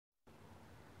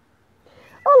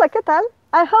Hola, ¿qué tal?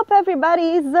 I hope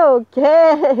everybody is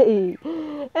okay!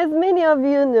 As many of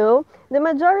you know, the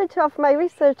majority of my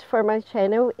research for my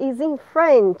channel is in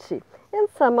French and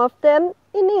some of them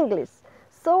in English.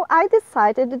 So I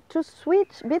decided to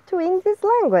switch between these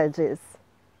languages.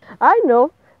 I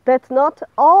know that not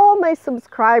all my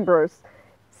subscribers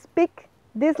speak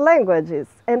these languages,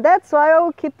 and that's why I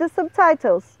will keep the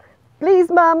subtitles.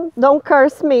 Please, Mom, don't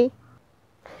curse me.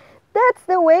 That's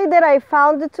the way that I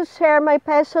found to share my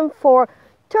passion for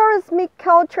tourism,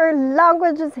 culture,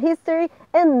 languages, history,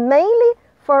 and mainly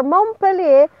for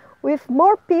Montpellier with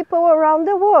more people around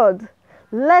the world.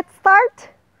 Let's start!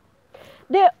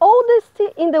 The oldest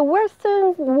in the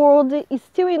Western world is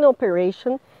still in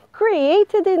operation.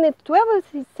 Created in the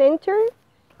 12th century,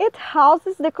 it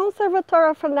houses the Conservatory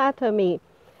of Anatomy,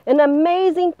 an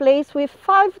amazing place with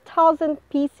 5,000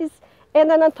 pieces and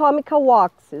anatomical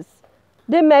boxes.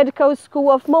 The Medical School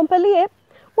of Montpellier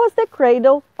was the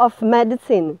cradle of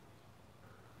medicine.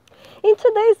 In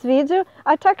today's video,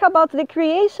 I talk about the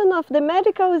creation of the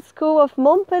Medical School of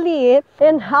Montpellier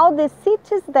and how the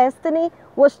city's destiny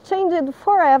was changed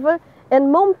forever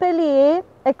and Montpellier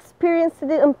experienced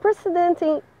the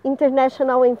unprecedented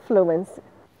international influence.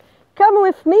 Come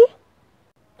with me!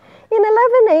 In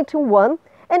 1181,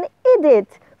 an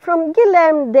edict from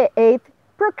Guillaume VIII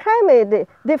proclaimed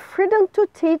the freedom to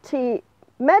teach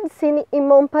medicine in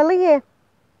Montpellier.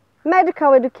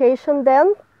 Medical education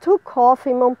then took off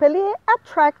in Montpellier,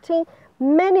 attracting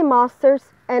many masters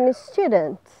and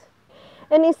students.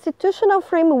 An institutional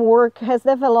framework has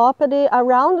developed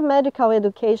around medical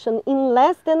education in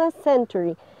less than a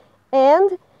century,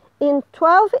 and in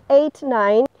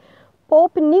 1289,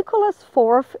 Pope Nicholas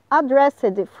IV addressed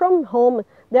from Rome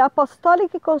the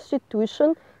Apostolic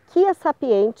Constitution, Quia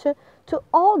Sapientia, to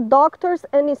all doctors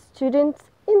and students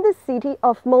in the city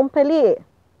of Montpellier.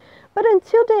 But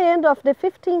until the end of the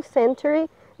 15th century,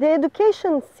 the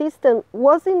education system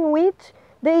was in which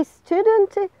the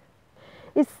student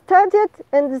studied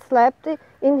and slept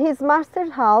in his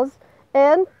master's house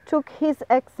and took his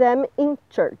exam in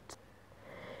church.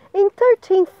 In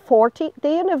 1340, the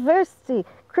university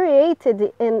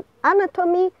created an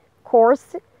anatomy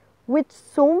course which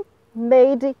soon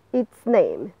made its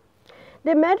name.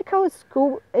 The medical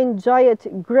school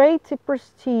enjoyed great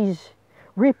prestige,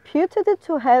 reputed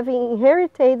to have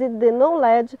inherited the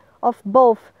knowledge of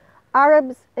both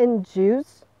Arabs and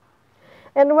Jews,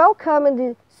 and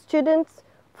welcomed students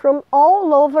from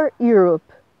all over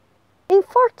Europe. In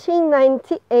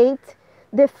 1498,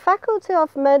 the Faculty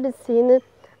of Medicina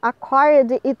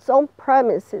acquired its own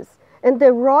premises, and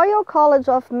the Royal College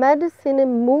of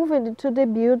Medicine moved to the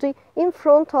building in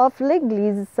front of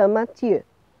l'Église Saint-Matthieu.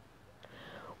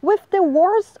 With the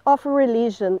wars of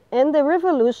religion and the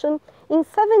revolution, in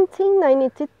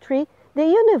 1793, the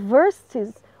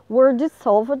universities were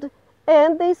dissolved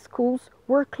and the schools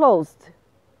were closed.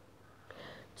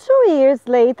 2 years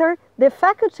later, the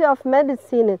Faculty of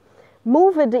Medicine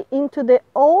moved into the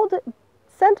old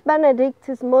St.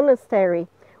 Benedict's Monastery,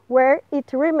 where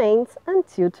it remains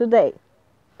until today.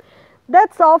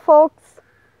 That's all, folks.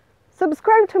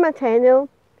 Subscribe to my channel,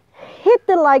 hit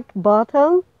the like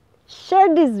button,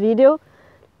 share this video,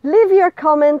 leave your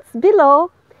comments below.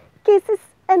 Kisses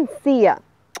and see ya!